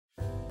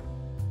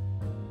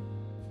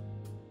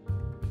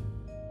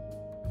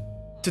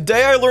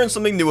Today I learned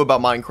something new about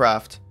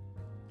Minecraft.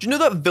 Did you know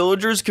that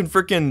villagers can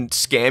freaking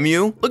scam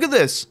you? Look at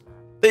this.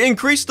 They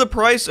increased the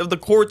price of the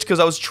quartz because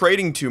I was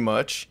trading too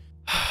much.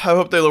 I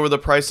hope they lower the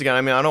price again.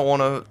 I mean, I don't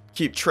want to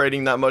keep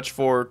trading that much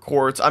for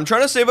quartz. I'm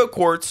trying to save up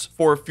quartz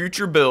for a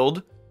future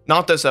build.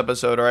 Not this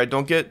episode, all right?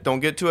 Don't get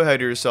too ahead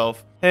of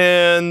yourself.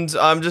 And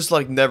I'm just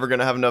like never going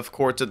to have enough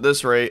quartz at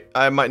this rate.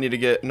 I might need to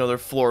get another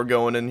floor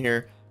going in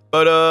here.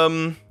 But,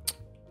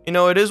 you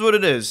know, it is what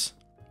it is.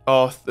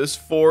 Oh, this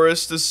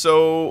forest is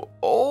so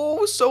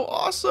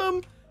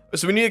awesome.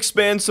 So we need to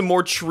expand some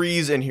more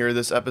trees in here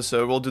this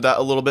episode. We'll do that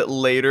a little bit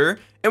later.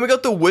 And we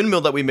got the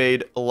windmill that we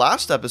made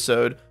last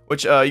episode,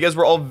 which you guys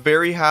were all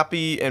very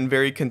happy and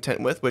very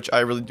content with, which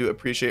I really do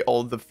appreciate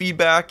all of the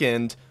feedback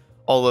and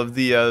all of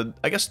the,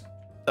 I guess,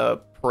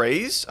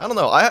 praise. I don't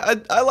know.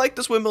 I like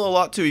this windmill a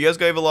lot too. You guys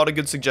gave a lot of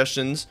good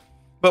suggestions.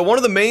 But one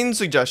of the main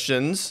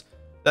suggestions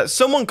that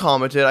someone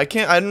commented, I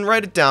didn't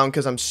write it down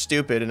because I'm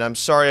stupid and I'm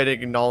sorry I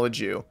didn't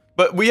acknowledge you.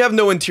 But we have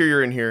no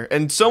interior in here.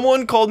 And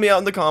someone called me out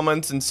in the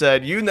comments and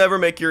said, you never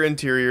make your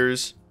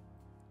interiors.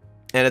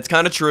 And it's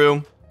kind of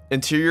true.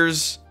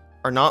 Interiors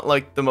are not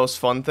like the most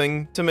fun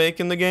thing to make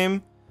in the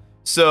game.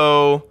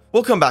 So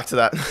we'll come back to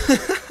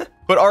that.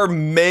 But our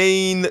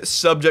main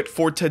subject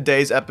for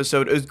today's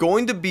episode is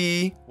going to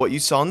be what you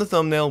saw in the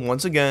thumbnail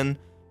once again,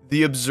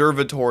 the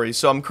observatory.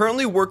 So I'm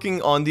currently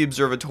working on the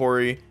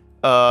observatory.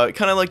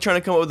 Kind of like trying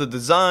to come up with a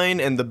design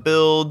and the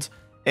build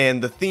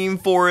and the theme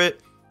for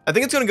it. I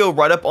think it's going to go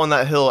right up on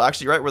that hill,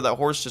 actually right where that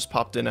horse just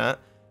popped in at.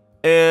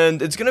 And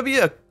it's going to be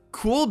a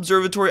cool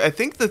observatory. I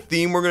think the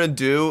theme we're going to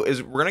do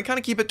is we're going to kind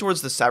of keep it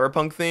towards the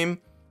cyberpunk theme.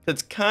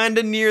 It's kind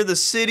of near the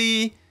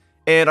city.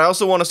 And I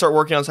also want to start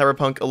working on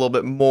cyberpunk a little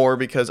bit more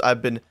because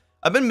I've been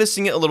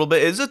missing it a little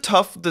bit. It's a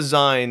tough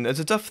design. It's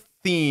a tough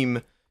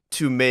theme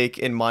to make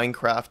in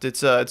Minecraft.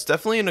 It's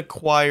definitely an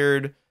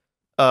acquired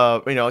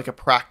you know, like a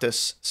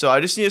practice. So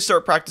I just need to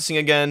start practicing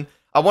again.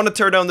 I want to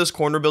tear down this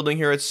corner building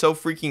here. It's so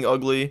freaking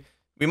ugly.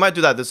 We might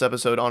do that this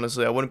episode,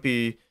 honestly. I wouldn't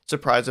be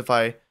surprised if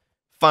I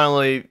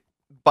finally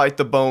bite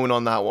the bone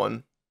on that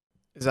one.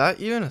 Is that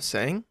even a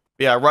saying?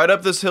 Yeah, right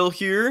up this hill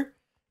here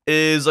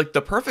is like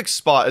the perfect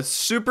spot. It's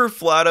super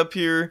flat up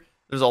here.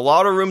 There's a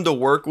lot of room to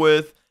work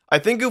with. I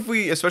think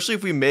especially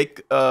if we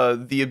make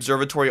the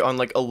observatory on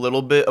like a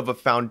little bit of a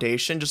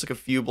foundation, just like a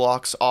few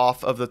blocks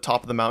off of the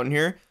top of the mountain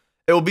here,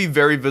 it will be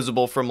very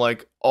visible from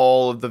like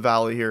all of the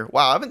valley here.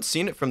 Wow, I haven't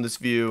seen it from this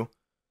view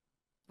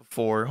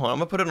before. Hold on, I'm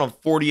gonna put it on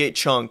 48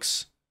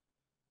 chunks.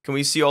 Can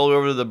we see all the way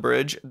over to the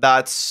bridge?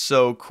 That's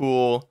so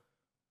cool.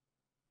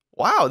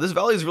 Wow, this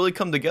valley has really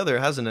come together,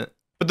 hasn't it?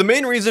 But the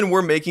main reason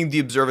we're making the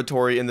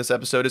observatory in this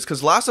episode is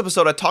because last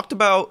episode I talked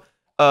about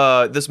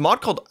this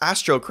mod called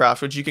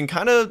Astrocraft, which you can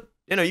kind of,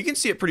 you know, you can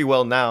see it pretty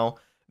well now.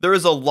 There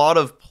is a lot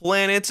of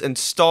planets and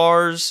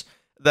stars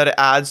that it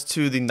adds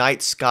to the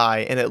night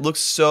sky, and it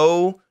looks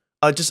so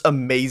just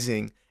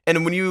amazing.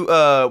 And when you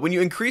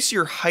increase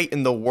your height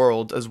in the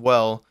world as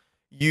well,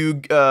 you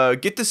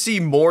get to see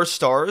more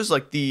stars.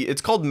 Like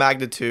it's called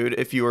magnitude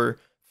if you are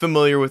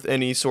familiar with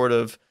any sort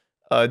of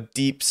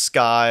deep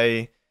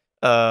sky.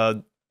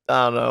 I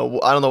don't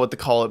know what to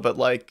call it, but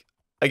like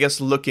I guess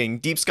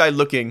deep sky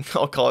looking.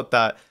 I'll call it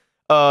that.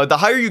 The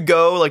higher you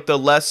go, like the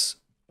less.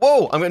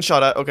 Whoa, I'm getting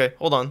shot at. Okay,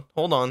 hold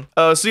on.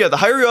 So yeah, the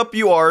higher up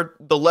you are,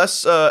 the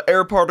less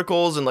air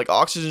particles and like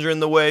oxygen are in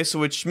the way. So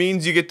which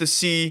means you get to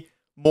see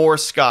more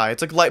sky.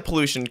 It's like light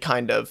pollution,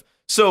 kind of.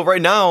 So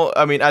right now,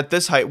 I mean, at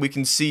this height, we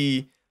can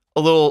see a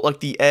little like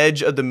the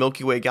edge of the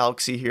Milky Way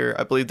galaxy here.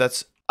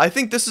 I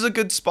think this is a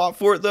good spot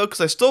for it though,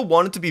 because I still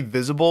want it to be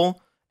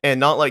visible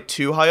and not like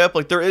too high up.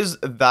 Like there is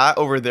that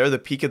over there, the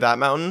peak of that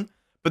mountain.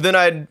 But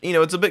then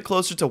it's a bit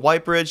closer to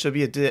White Bridge, so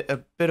it'd be a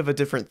bit of a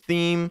different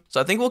theme.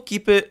 So I think we'll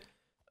keep it,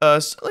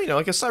 you know,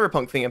 like a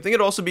cyberpunk thing. I think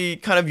it'd also be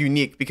kind of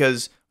unique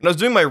because when I was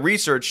doing my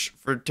research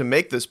to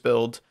make this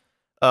build,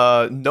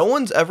 no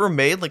one's ever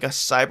made like a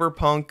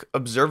cyberpunk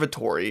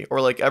observatory or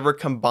like ever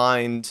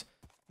combined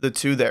the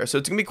two there. So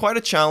it's gonna be quite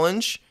a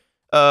challenge.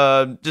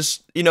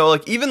 Just, you know,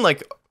 like even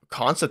like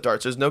concept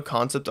arts, there's no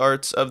concept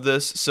arts of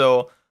this.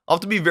 So I'll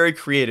have to be very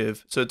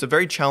creative. So it's a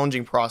very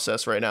challenging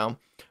process right now,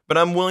 but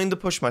I'm willing to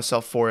push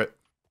myself for it.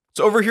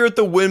 So over here at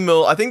the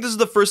windmill, I think this is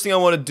the first thing I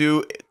want to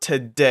do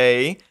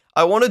today.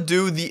 I want to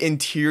do the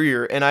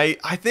interior, and I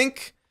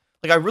think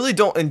like I really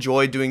don't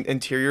enjoy doing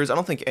interiors. I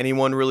don't think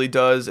anyone really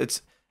does.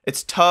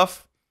 It's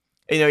tough.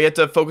 You know, you have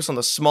to focus on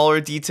the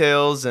smaller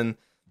details, and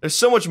there's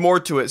so much more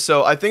to it.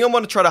 So I think I'm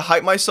going to try to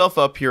hype myself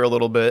up here a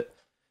little bit,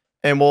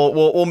 and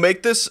we'll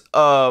make this.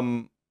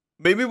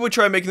 Maybe we'll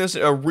try making this a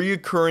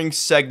reoccurring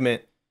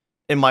segment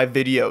in my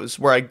videos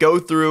where I go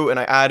through and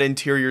I add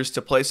interiors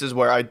to places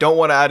where I don't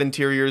want to add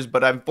interiors,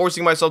 but I'm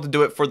forcing myself to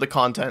do it for the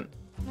content.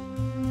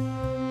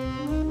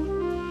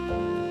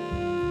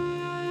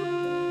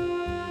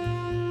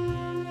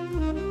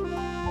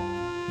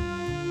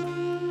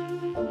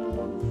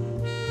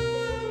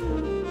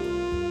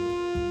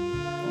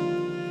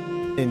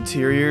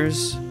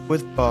 Interiors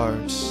with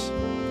Barce.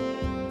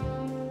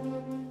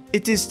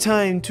 It is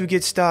time to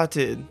get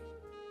started.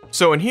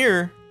 So in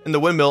here, in the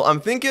windmill,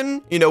 I'm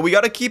thinking, you know, we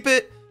got to keep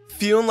it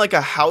feeling like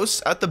a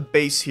house at the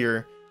base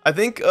here. I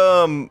think,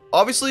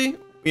 obviously,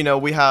 you know,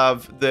 we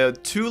have the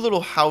two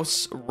little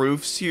house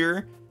roofs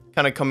here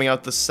kind of coming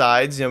out the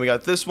sides. You know, we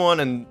got this one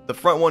and the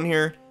front one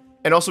here.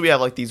 And also we have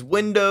like these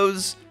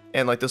windows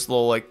and like this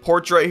little like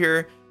porch right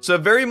here. So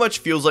it very much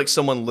feels like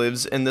someone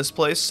lives in this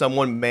place.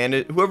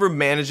 Whoever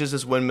manages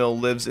this windmill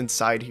lives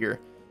inside here.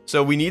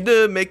 So we need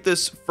to make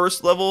this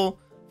first level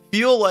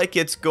feel like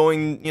it's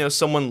going, you know,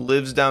 someone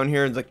lives down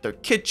here, like their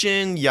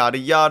kitchen, yada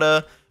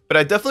yada. But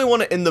I definitely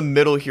want it in the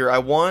middle here. I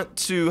want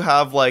to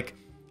have like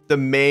the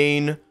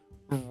main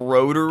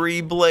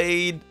rotary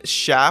blade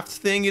shaft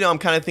thing. You know, I'm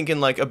kind of thinking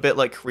like a bit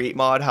like Create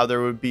Mod, how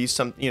there would be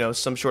some, you know,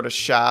 some sort of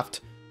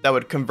shaft that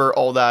would convert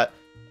all that,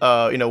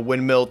 you know,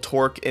 windmill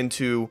torque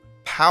into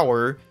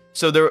power.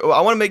 So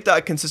I want to make that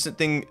a consistent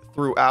thing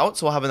throughout.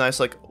 So we'll have a nice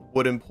like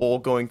wooden pole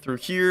going through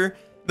here.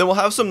 Then we'll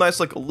have some nice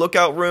like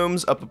lookout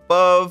rooms up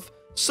above.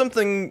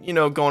 Something, you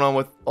know, going on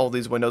with all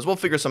these windows. We'll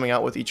figure something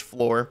out with each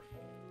floor.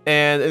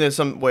 And there's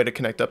some way to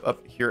connect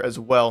up here as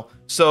well.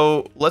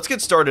 So let's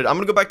get started. I'm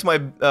gonna go back to my,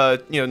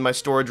 you know, my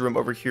storage room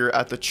over here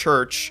at the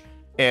church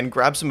and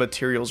grab some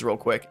materials real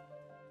quick.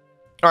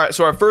 All right,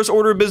 so our first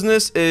order of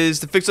business is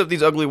to fix up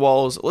these ugly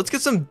walls. Let's get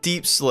some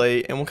deep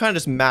slate, and we'll kind of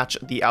just match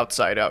the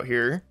outside out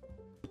here.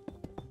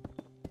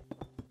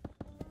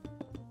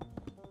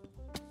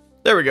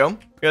 There we go.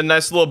 We got a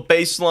nice little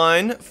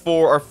baseline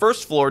for our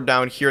first floor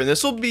down here, and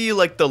this will be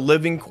like the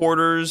living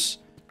quarters.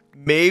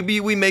 Maybe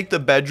we make the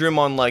bedroom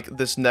on like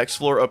this next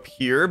floor up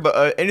here,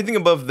 but anything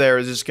above there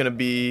is just gonna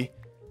be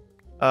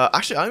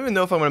actually, I don't even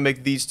know if I'm gonna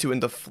make these two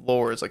into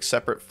floors, like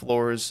separate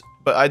floors,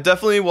 but I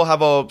definitely will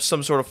have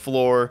some sort of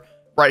floor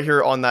right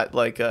here on that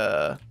like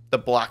the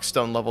black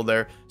stone level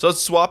there. So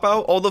let's swap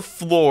out all the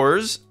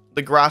floors,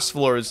 the grass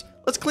floors.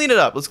 Let's clean it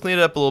up. Let's clean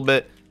it up a little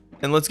bit,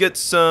 and let's get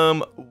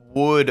some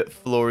wood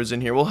floors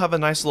in here. We'll have a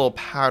nice little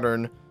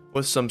pattern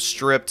with some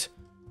stripped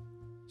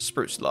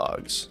spruce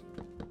logs.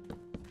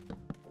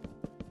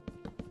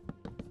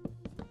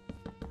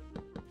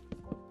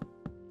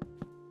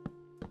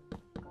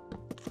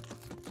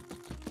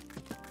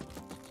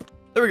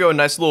 There we go, a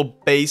nice little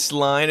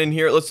baseline in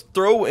here. Let's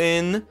throw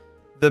in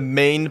the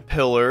main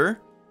pillar.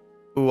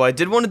 Ooh, I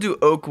did want to do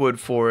oak wood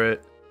for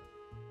it.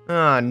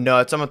 Ah,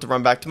 nuts. I'm gonna have to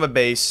run back to my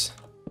base.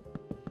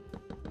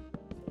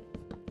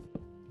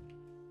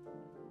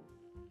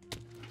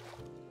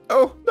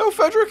 Oh, no,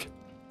 Frederick.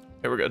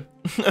 Okay, we're good.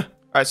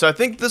 Alright, so I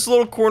think this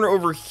little corner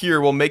over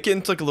here, we'll make it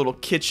into like a little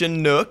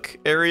kitchen nook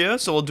area.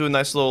 So we'll do a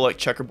nice little like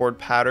checkerboard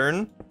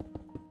pattern.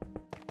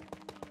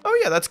 Oh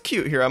yeah, that's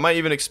cute here. I might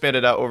even expand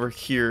it out over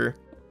here.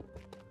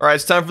 Alright,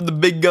 it's time for the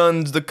big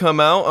guns to come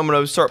out. I'm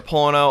gonna start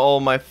pulling out all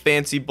my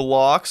fancy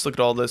blocks. Look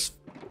at all this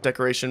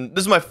decoration.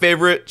 This is my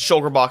favorite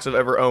shulker box I've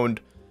ever owned.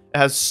 It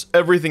has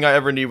everything I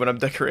ever need when I'm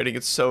decorating.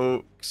 It's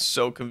so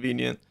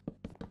convenient.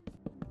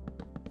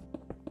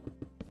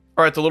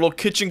 Alright, the little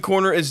kitchen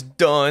corner is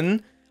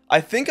done. I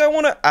think I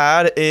want to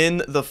add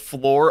in the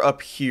floor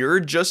up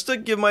here just to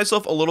give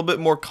myself a little bit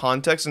more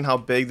context on how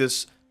big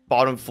this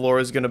bottom floor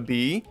is gonna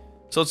be.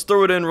 So let's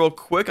throw it in real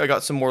quick. I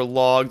got some more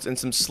logs and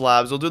some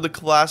slabs. We'll do the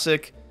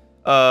classic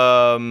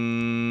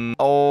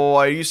oh,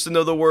 I used to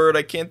know the word.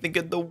 I can't think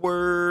of the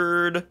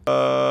word.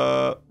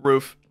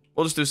 Roof.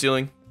 We'll just do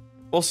ceiling.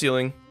 Full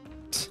ceiling.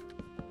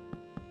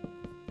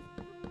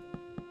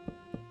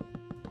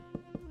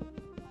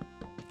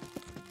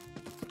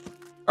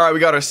 Alright,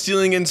 we got our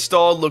ceiling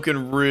installed.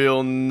 Looking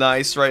real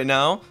nice right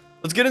now.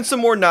 Let's get in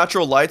some more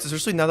natural lights,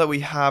 especially now that we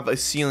have a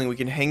ceiling. We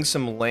can hang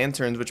some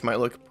lanterns, which might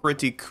look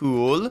pretty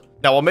cool.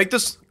 Now, I'll make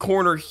this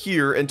corner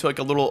here into like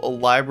a little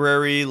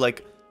library,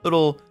 like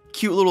little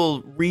cute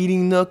little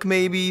reading nook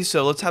maybe.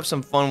 So let's have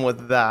some fun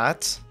with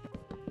that.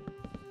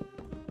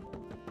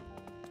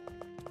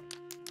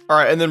 All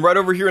right, and then right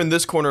over here in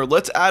this corner,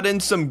 let's add in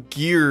some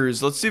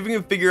gears. Let's see if we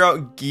can figure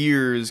out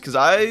gears, because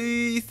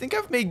I think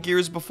I've made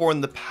gears before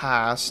in the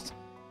past,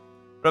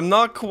 but I'm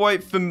not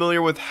quite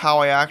familiar with how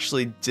I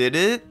actually did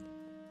it.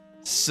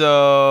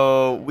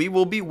 So we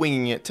will be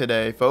winging it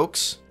today,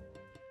 folks.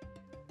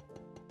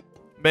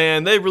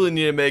 Man, they really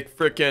need to make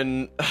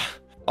frickin'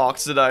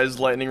 oxidized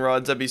lightning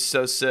rods. That'd be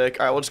so sick.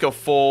 All right, we'll just go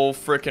full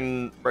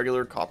frickin'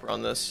 regular copper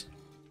on this.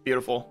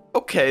 Beautiful.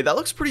 Okay, that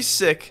looks pretty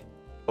sick.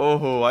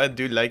 Oh, I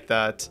do like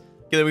that.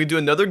 Okay, then we can do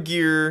another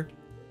gear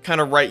kind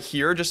of right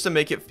here just to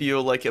make it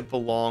feel like it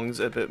belongs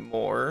a bit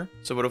more.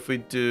 So what if we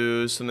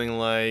do something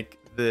like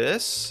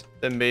this?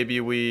 Then maybe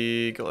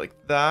we go like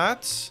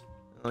that,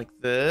 like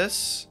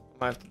this.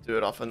 Might have to do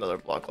it off another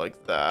block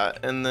like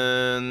that. And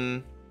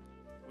then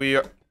we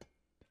are...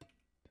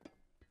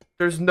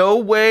 There's no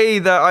way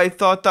that I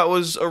thought that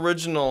was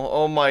original.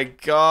 Oh my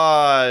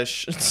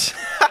gosh.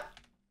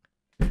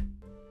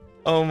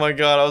 Oh my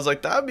god, I was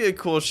like, that'd be a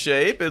cool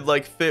shape. It'd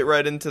like fit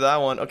right into that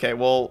one. Okay,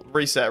 well,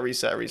 reset.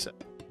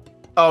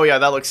 Oh yeah,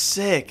 that looks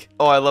sick.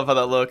 Oh, I love how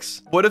that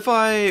looks. What if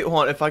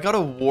if I got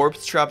a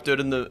warped trapdoor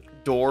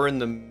in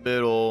the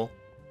middle?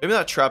 Maybe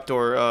that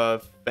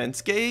trapdoor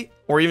fence gate?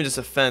 Or even just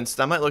a fence.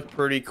 That might look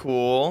pretty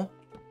cool.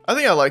 I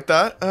think I like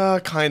that.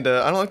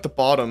 Kinda. I don't like the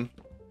bottom.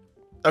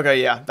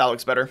 Okay, yeah, that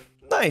looks better.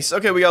 Nice.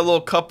 Okay, we got a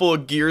little couple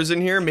of gears in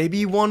here.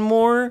 Maybe one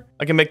more.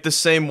 I can make the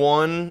same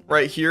one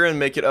right here and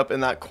make it up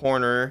in that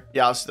corner.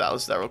 Yeah, let's do that.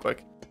 Let's do that real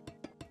quick.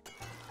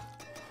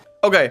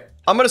 Okay,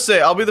 I'm gonna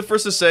say, I'll be the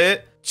first to say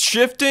it.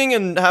 Shifting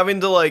and having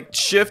to like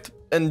shift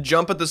and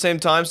jump at the same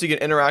time so you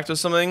can interact with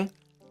something,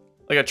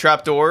 like a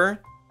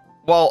trapdoor,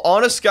 while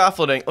on a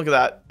scaffolding, look at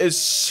that, is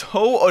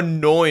so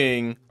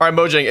annoying. All right,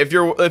 Mojang, if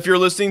you're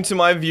listening to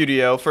my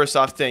video, first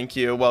off, thank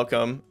you,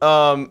 welcome.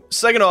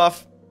 Second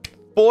off,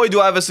 boy,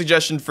 do I have a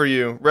suggestion for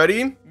you.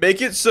 Ready?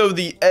 Make it so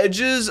the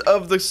edges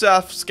of the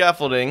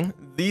scaffolding,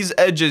 these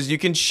edges you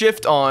can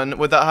shift on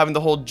without having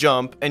to hold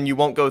jump and you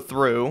won't go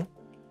through.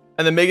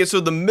 And then make it so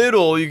the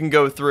middle you can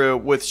go through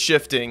with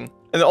shifting.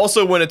 And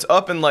also when it's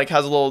up and like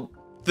has a little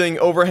thing,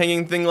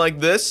 overhanging thing like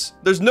this,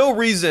 there's no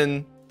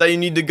reason that you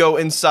need to go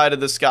inside of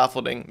the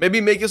scaffolding. Maybe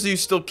make it so you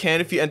still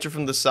can if you enter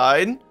from the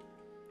side.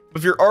 But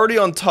if you're already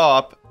on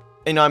top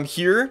and I'm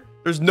here,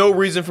 there's no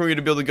reason for me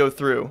to be able to go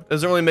through. It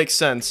doesn't really make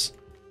sense.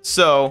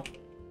 So,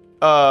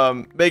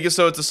 make it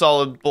so it's a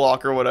solid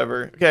block or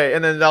whatever. Okay,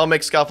 and then that'll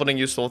make scaffolding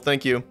useful.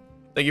 Thank you.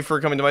 Thank you for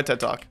coming to my TED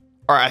Talk.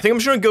 All right, I think I'm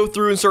just gonna go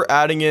through and start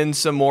adding in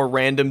some more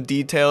random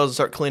details and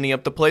start cleaning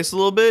up the place a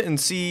little bit and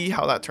see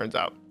how that turns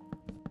out.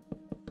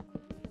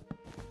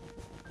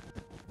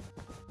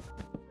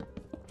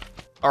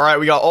 All right,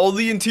 we got all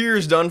the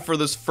interiors done for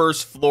this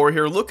first floor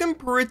here. Looking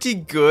pretty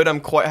good.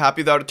 I'm quite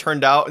happy that it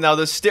turned out. Now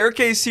the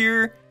staircase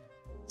here,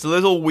 it's a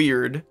little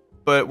weird,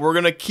 but we're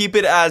gonna keep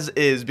it as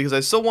is because I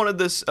still wanted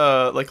this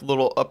like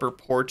little upper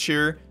porch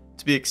here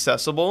to be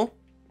accessible.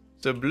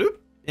 So bloop,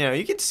 you know,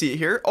 you can see it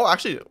here. Oh,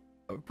 actually,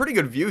 a pretty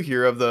good view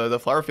here of the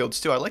flower fields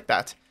too. I like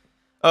that.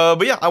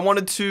 But yeah, I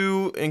wanted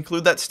to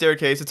include that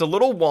staircase. It's a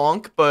little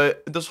wonk,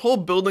 but this whole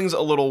building's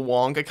a little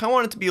wonk. I kind of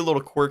want it to be a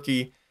little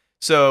quirky.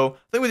 So I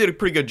think we did a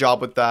pretty good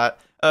job with that.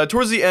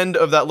 Towards the end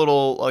of that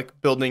little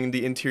like building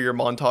the interior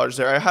montage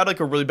there, I had like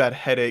a really bad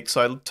headache.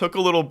 So I took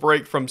a little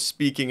break from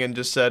speaking and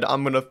just said,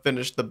 I'm going to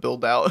finish the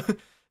build out.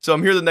 So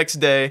I'm here the next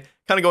day,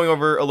 kind of going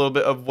over a little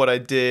bit of what I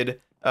did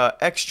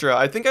extra.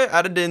 I think I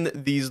added in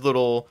these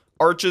little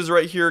arches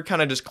right here,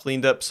 kind of just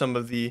cleaned up some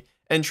of the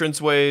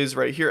entranceways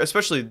right here,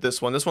 especially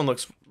this one. This one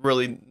looks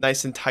really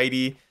nice and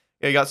tidy.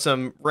 I got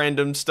some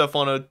random stuff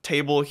on a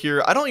table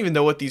here. I don't even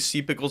know what these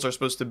sea pickles are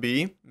supposed to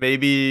be.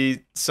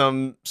 Maybe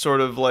some sort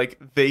of like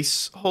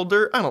vase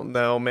holder. I don't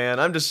know, man.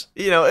 I'm just,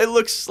 you know, it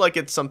looks like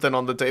it's something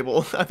on the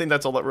table. I think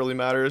that's all that really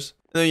matters.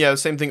 And then yeah,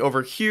 same thing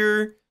over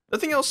here.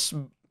 Nothing else,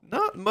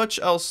 not much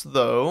else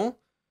though.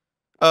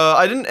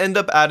 I didn't end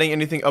up adding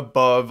anything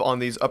above on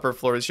these upper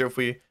floors here if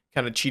we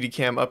kind of cheaty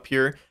cam up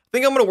here. I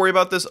think I'm going to worry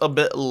about this a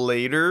bit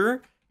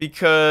later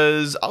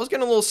because I was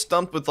getting a little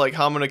stumped with like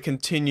how I'm going to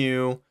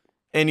continue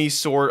any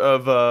sort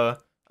of I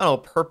don't know,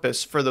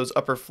 purpose for those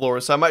upper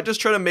floors. So I might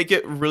just try to make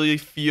it really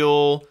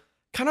feel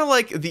kind of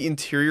like the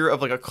interior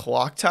of like a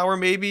clock tower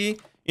maybe.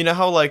 You know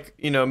how like,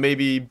 you know,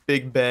 maybe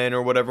Big Ben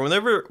or whatever,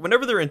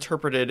 whenever they're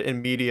interpreted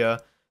in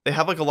media, they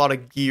have like a lot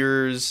of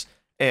gears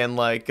and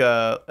like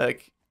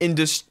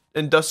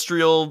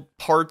industrial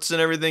parts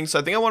and everything. So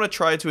I think I want to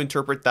try to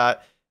interpret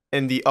that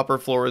in the upper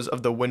floors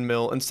of the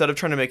windmill instead of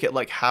trying to make it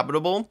like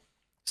habitable.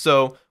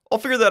 So I'll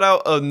figure that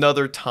out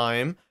another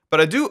time. But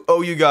I do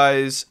owe you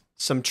guys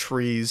some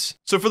trees.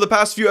 So for the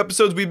past few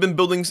episodes, we've been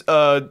building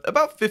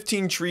about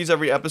 15 trees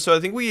every episode. I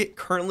think we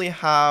currently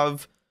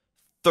have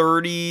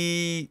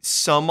 30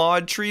 some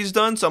odd trees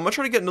done. So I'm gonna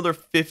try to get another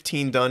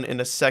 15 done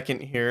in a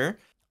second here.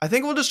 I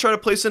think we'll just try to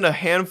place in a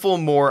handful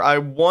more. I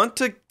want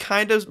to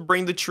kind of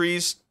bring the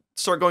trees,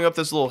 start going up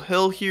this little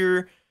hill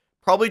here.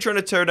 Probably trying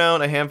to tear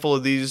down a handful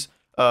of these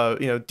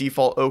you know,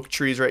 default oak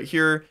trees right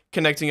here,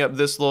 connecting up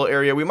this little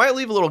area. We might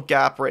leave a little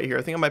gap right here.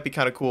 I think it might be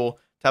kind of cool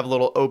to have a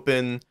little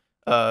open,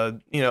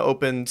 you know,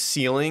 open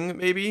ceiling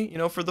maybe, you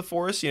know, for the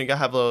forest. You know, you gotta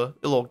have a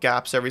little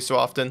gaps every so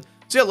often.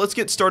 So yeah, let's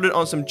get started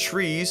on some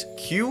trees.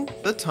 Cue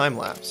the time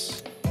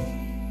lapse.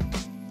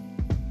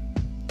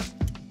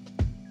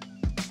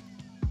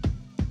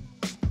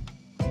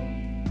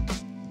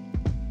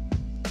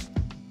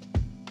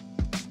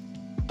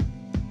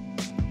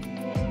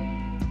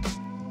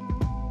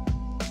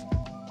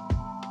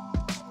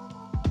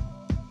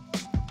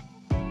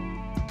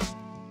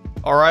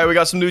 All right, we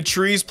got some new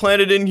trees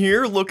planted in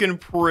here, looking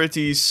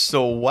pretty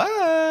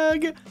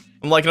swag.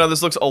 I'm liking how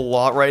this looks a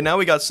lot right now.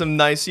 We got some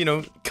nice, you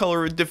know,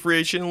 color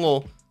differentiation,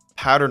 little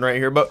pattern right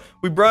here. But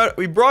we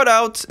brought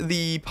out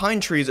the pine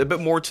trees a bit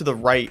more to the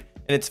right,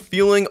 and it's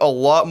feeling a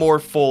lot more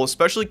full,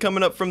 especially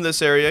coming up from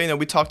this area. You know,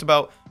 we talked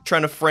about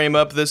trying to frame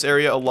up this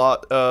area a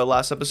lot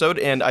last episode,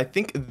 and I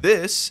think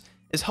this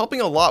is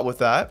helping a lot with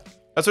that,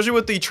 especially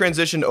with the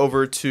transition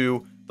over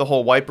to the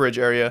whole White Bridge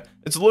area.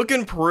 It's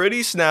looking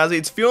pretty snazzy.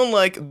 It's feeling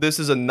like this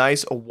is a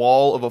nice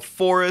wall of a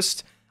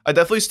forest. I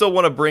definitely still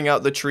want to bring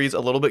out the trees a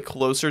little bit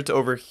closer to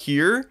over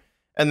here,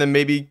 and then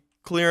maybe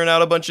clearing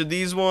out a bunch of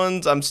these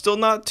ones. I'm still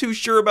not too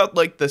sure about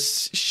like the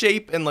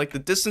shape and like the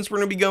distance we're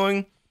gonna be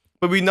going,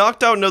 but we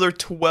knocked out another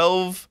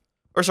 12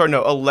 Or sorry,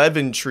 no,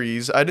 11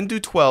 trees. I didn't do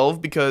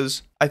 12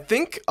 because I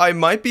think I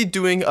might be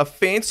doing a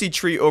fancy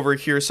tree over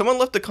here. Someone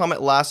left a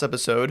comment last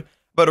episode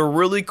about a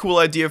really cool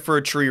idea for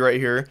a tree right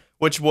here,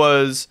 which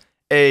was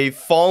a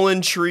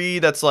fallen tree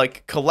that's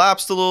like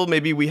collapsed a little.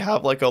 Maybe we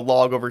have like a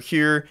log over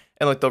here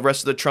and like the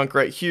rest of the trunk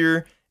right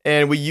here.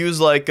 And we use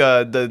like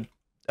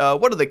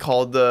what are they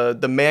called?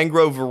 The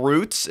mangrove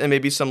roots and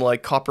maybe some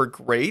like copper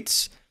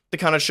grates to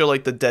kind of show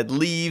like the dead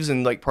leaves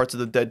and like parts of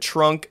the dead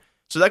trunk.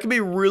 So that could be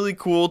really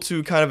cool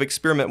to kind of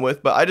experiment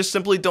with, but I just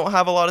simply don't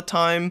have a lot of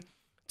time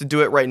to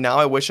do it right now.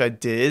 I wish I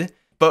did,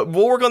 but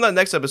we'll work on that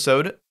next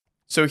episode.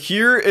 So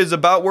here is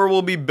about where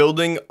we'll be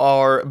building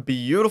our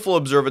beautiful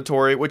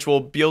observatory, which will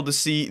be able to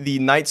see the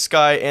night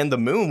sky and the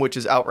moon, which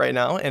is out right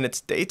now, and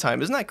it's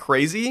daytime. Isn't that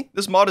crazy?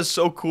 This mod is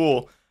so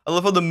cool. I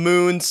love how the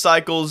moon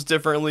cycles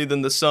differently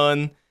than the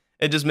sun.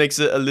 It just makes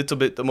it a little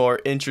bit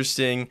more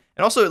interesting.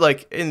 And also,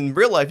 like, in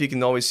real life, you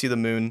can always see the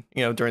moon,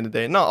 you know, during the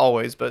day. Not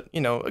always, but, you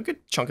know, a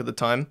good chunk of the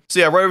time. So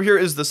yeah, right over here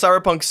is the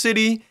cyberpunk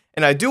city.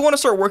 And I do want to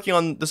start working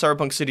on the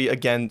cyberpunk city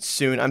again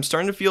soon. I'm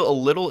starting to feel a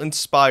little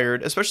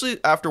inspired, especially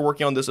after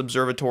working on this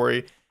observatory.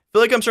 I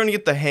feel like I'm starting to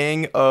get the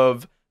hang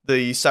of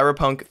the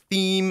cyberpunk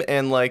theme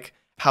and, like,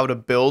 how to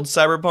build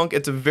cyberpunk.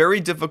 It's a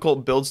very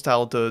difficult build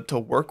style to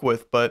work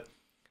with, but,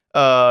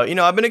 you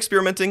know, I've been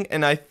experimenting,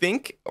 and I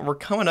think we're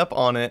coming up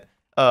on it.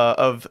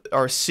 Of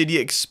our city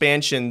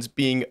expansions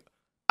being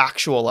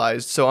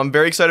actualized. So I'm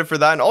very excited for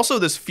that. And also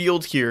this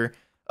field here,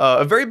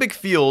 a very big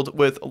field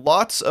with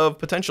lots of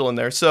potential in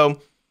there. So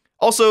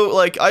also,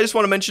 like, I just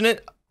want to mention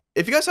it.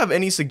 If you guys have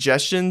any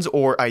suggestions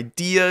or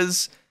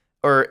ideas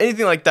or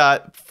anything like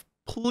that,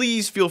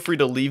 please feel free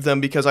to leave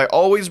them, because I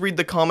always read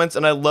the comments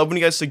and I love when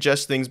you guys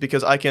suggest things,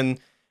 because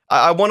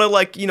I want to,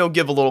 like, you know,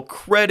 give a little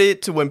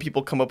credit to when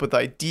people come up with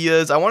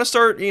ideas. I want to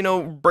start, you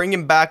know,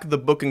 bringing back the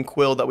book and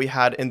quill that we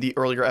had in the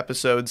earlier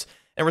episodes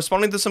and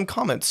responding to some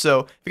comments. So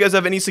if you guys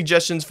have any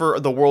suggestions for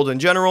the world in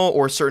general,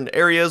 or certain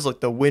areas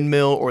like the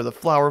windmill or the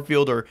flower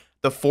field or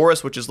the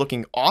forest, which is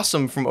looking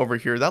awesome from over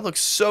here. That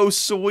looks so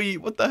sweet.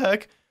 What the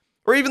heck?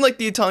 Or even like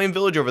the Italian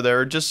village over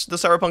there, or just the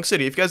cyberpunk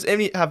city. If you guys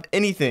have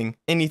anything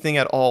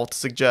at all to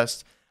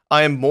suggest,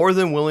 I am more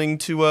than willing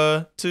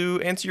to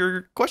answer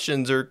your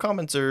questions or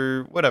comments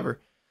or whatever.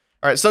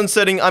 All right, sun's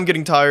setting. I'm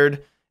getting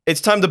tired.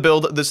 It's time to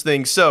build this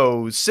thing.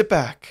 So sit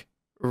back,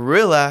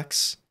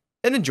 relax,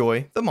 and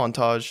enjoy the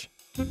montage.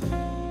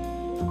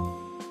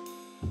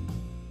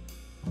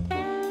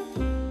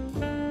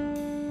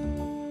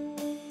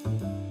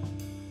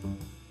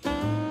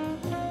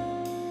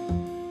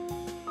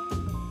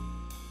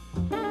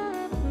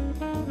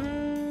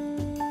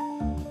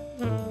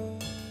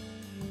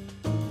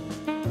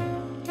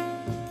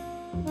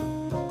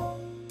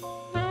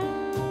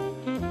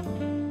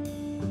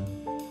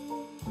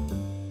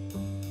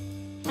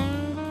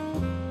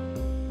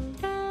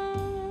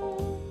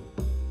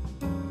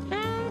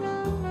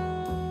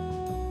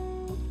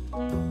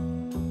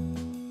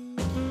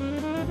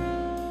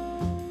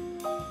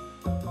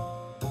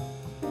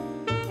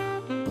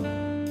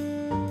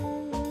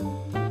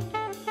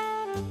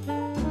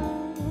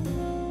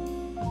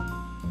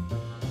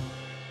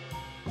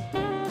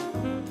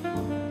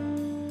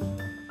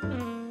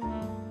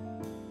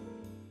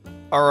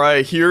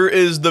 Alright, here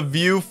is the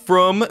view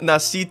from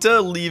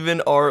Nasita, leaving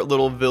our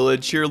little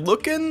village here.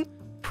 Looking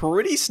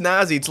pretty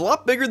snazzy. It's a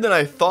lot bigger than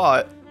I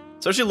thought,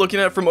 especially looking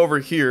at it from over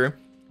here.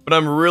 But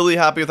I'm really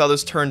happy with how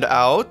this turned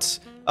out.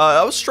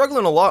 I was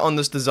struggling a lot on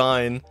this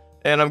design,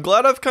 and I'm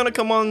glad I've kind of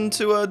come on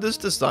to this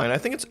design. I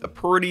think it's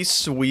pretty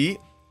sweet.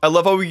 I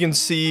love how we can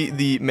see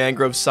the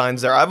mangrove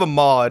signs there. I have a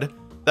mod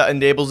that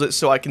enables it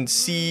so I can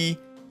see,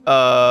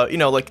 you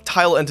know, like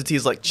tile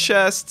entities like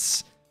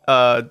chests,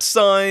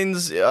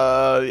 signs,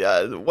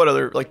 what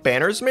other, like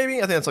banners maybe?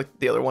 I think that's like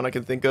the other one I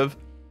can think of.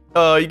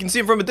 You can see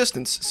them from a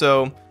distance,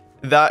 so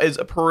that is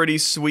pretty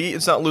sweet.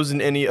 It's not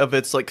losing any of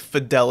its like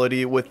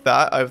fidelity with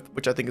that,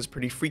 which I think is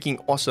pretty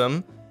freaking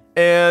awesome.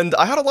 And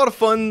I had a lot of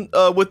fun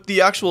with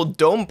the actual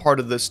dome part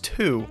of this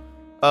too.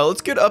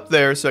 Let's get up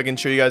there so I can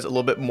show you guys a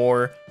little bit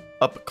more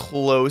up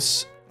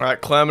close. All right,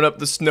 climbing up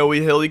the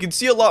snowy hill. You can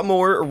see a lot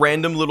more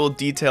random little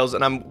details,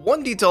 and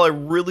one detail I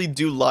really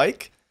do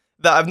like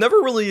that I've never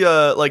really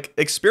like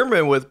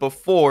experimented with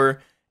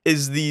before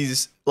is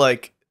these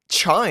like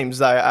chimes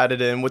that I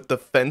added in with the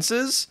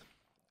fences.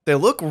 They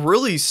look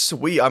really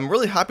sweet. I'm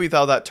really happy with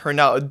how that turned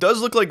out. It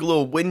does look like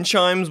little wind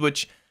chimes,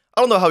 which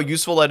I don't know how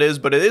useful that is,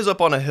 but it is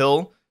up on a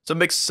hill, so it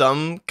makes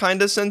some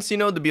kind of sense, you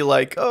know, to be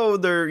like, oh,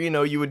 they're, you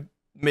know,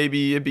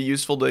 maybe it'd be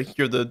useful to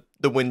hear the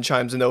wind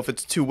chimes and know if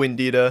it's too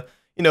windy to,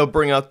 you know,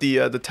 bring out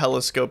the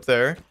telescope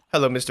there.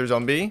 Hello, Mr.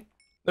 Zombie.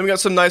 Then we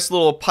got some nice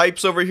little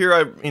pipes over here.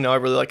 I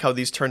really like how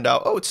these turned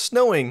out. Oh, it's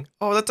snowing.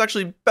 Oh, that's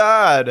actually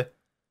bad.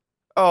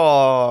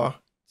 Oh,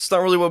 it's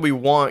not really what we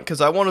want,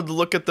 because I wanted to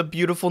look at the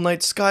beautiful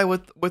night sky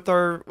with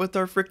our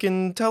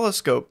freaking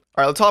telescope.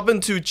 All right, let's hop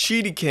into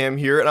Cheaty Cam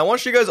here, and I want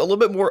to show you guys a little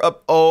bit more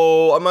up.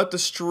 Oh, I'm about to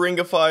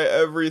stringify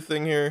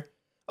everything here.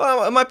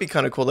 Oh, it might be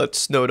kind of cool that it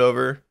snowed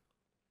over.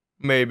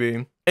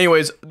 Maybe.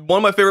 Anyways, one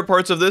of my favorite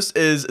parts of this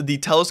is the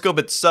telescope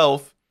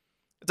itself.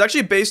 It's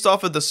actually based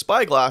off of the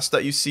spyglass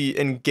that you see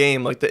in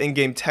game, like the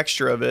in-game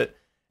texture of it.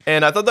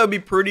 And I thought that would be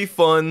pretty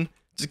fun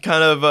to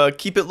kind of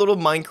keep it a little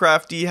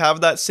Minecrafty,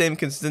 have that same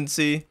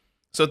consistency.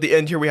 So at the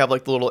end here, we have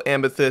like the little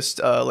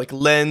amethyst like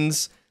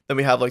lens. Then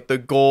we have like the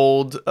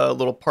gold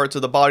little parts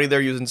of the body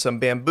there, using some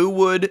bamboo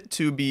wood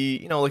to be,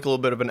 you know, like a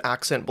little bit of an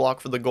accent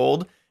block for the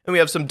gold. And we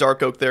have some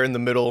dark oak there in the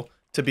middle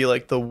to be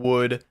like the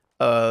wood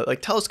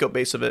like telescope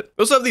base of it.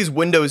 We also have these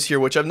windows here,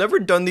 which I've never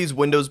done these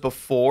windows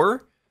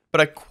before,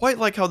 but I quite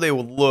like how they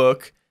will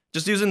look.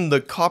 Just using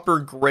the copper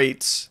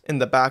grates in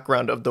the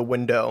background of the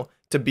window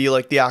to be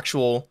like the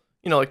actual,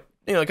 like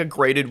a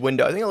grated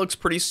window. I think it looks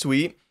pretty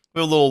sweet.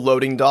 We have a little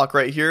loading dock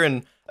right here,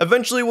 and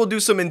eventually we'll do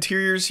some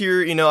interiors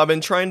here. I've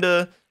been trying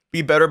to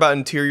be better about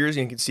interiors.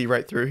 You can see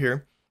right through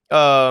here.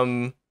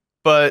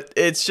 But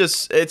it's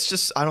just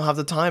I don't have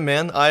the time,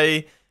 man.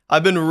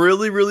 I've been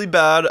really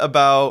bad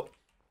about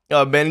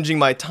managing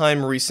my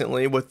time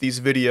recently with these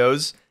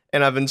videos,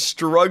 and I've been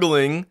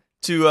struggling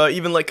to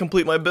even like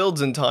complete my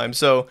builds in time.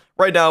 So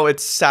right now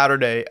it's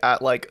Saturday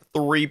at like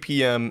 3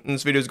 p.m. and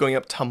this video is going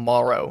up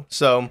tomorrow.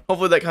 So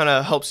hopefully that kind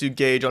of helps you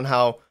gauge on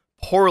how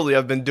poorly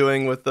I've been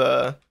doing with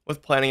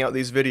planning out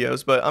these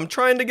videos. But I'm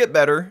trying to get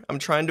better. I'm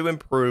trying to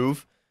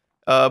improve.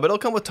 But it'll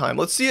come with time.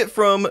 Let's see it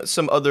from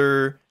some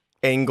other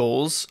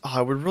angles. Oh,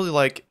 I would really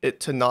like it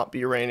to not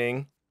be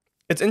raining.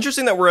 It's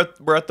interesting that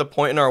we're at the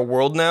point in our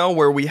world now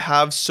where we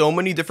have so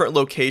many different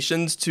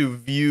locations to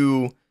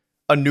view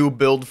a new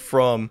build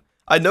from.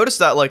 I noticed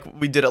that like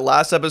we did it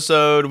last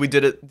episode, we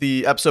did it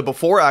the episode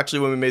before actually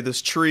when we made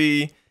this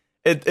tree.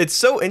 It's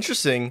so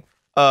interesting.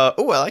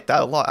 Oh, I like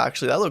that a lot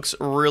actually. That looks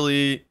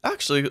really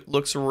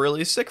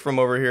sick from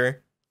over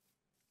here.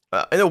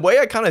 In a way,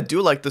 I kind of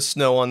do like the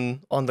snow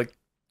on the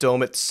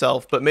dome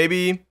itself, but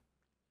maybe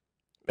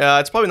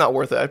it's probably not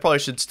worth it. I probably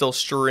should still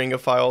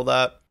stringify all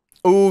that.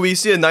 Oh, we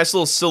see a nice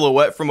little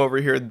silhouette from over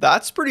here.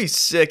 That's pretty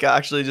sick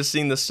actually, just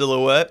seeing the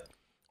silhouette.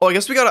 Oh, I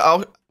guess we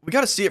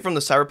gotta see it from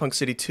the Cyberpunk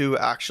City too,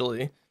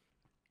 actually.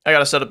 I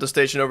gotta set up the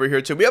station over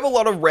here too. We have a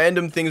lot of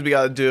random things we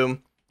gotta do.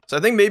 So I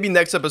think maybe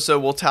next episode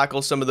we'll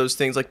tackle some of those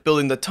things, like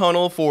building the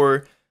tunnel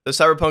for the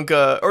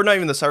Cyberpunk, or not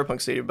even the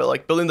Cyberpunk City, but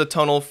like building the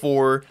tunnel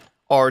for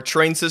our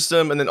train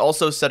system, and then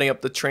also setting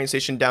up the train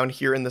station down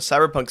here in the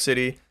Cyberpunk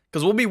City.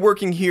 Because we'll be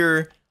working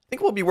here, I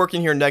think we'll be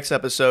working here next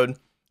episode.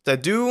 So I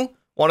do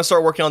want to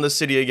start working on this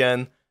city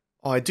again.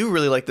 Oh, I do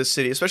really like this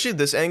city, especially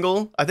this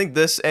angle. I think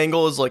this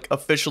angle is like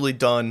officially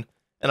done.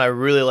 And I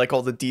really like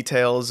all the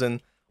details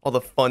and all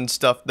the fun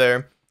stuff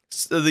there.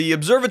 So the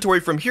observatory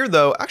from here,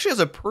 though, actually has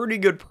a pretty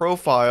good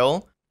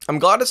profile. I'm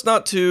glad it's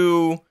not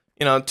too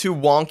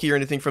wonky or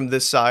anything from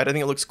this side. I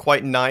think it looks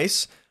quite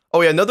nice.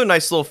 Oh, yeah, another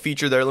nice little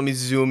feature there. Let me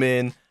zoom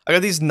in. I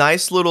got these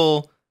nice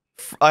little...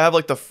 I have,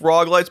 like, the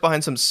frog lights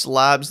behind some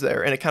slabs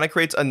there. And it kind of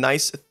creates a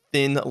nice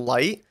thin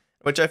light,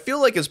 which I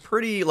feel like is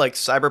pretty, like,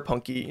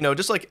 cyberpunky.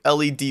 Just, like,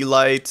 LED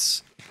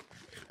lights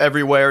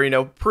everywhere,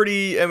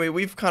 I mean,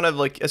 we've kind of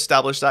like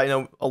established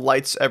that,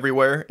 lights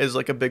everywhere is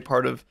like a big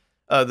part of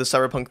the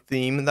cyberpunk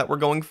theme that we're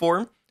going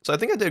for. So I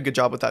think I did a good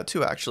job with that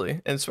too, actually.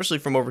 And especially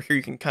from over here,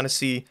 you can kind of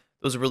see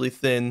those really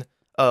thin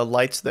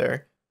lights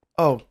there.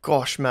 Oh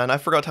gosh, man, I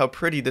forgot how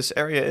pretty this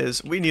area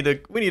is. We need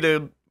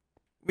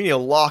to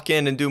lock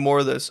in and do more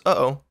of this.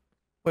 Uh-oh.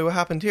 Wait, what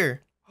happened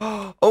here?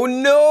 Oh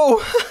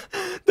no!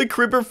 The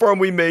creeper farm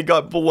we made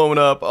got blown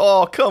up.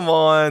 Oh, come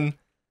on.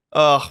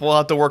 We'll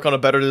have to work on a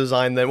better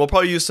design then. We'll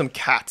probably use some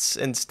cats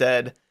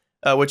instead,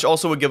 which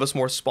also would give us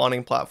more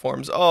spawning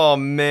platforms. Oh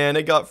man,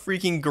 it got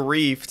freaking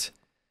griefed.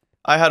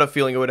 I had a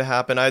feeling it would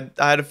happen. I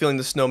had a feeling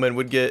the snowman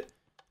would get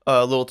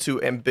a little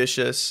too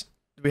ambitious.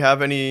 Do we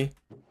have any?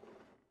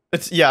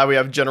 Yeah, we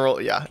have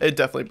general. Yeah, it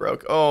definitely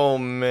broke. Oh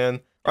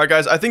man. Alright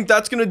guys, I think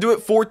that's going to do it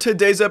for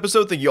today's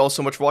episode. Thank you all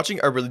so much for watching.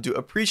 I really do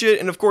appreciate it.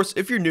 And of course,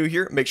 if you're new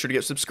here, make sure to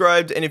get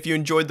subscribed. And if you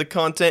enjoyed the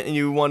content and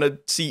you want to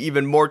see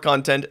even more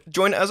content,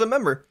 join as a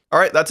member.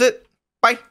 Alright, that's it. Bye.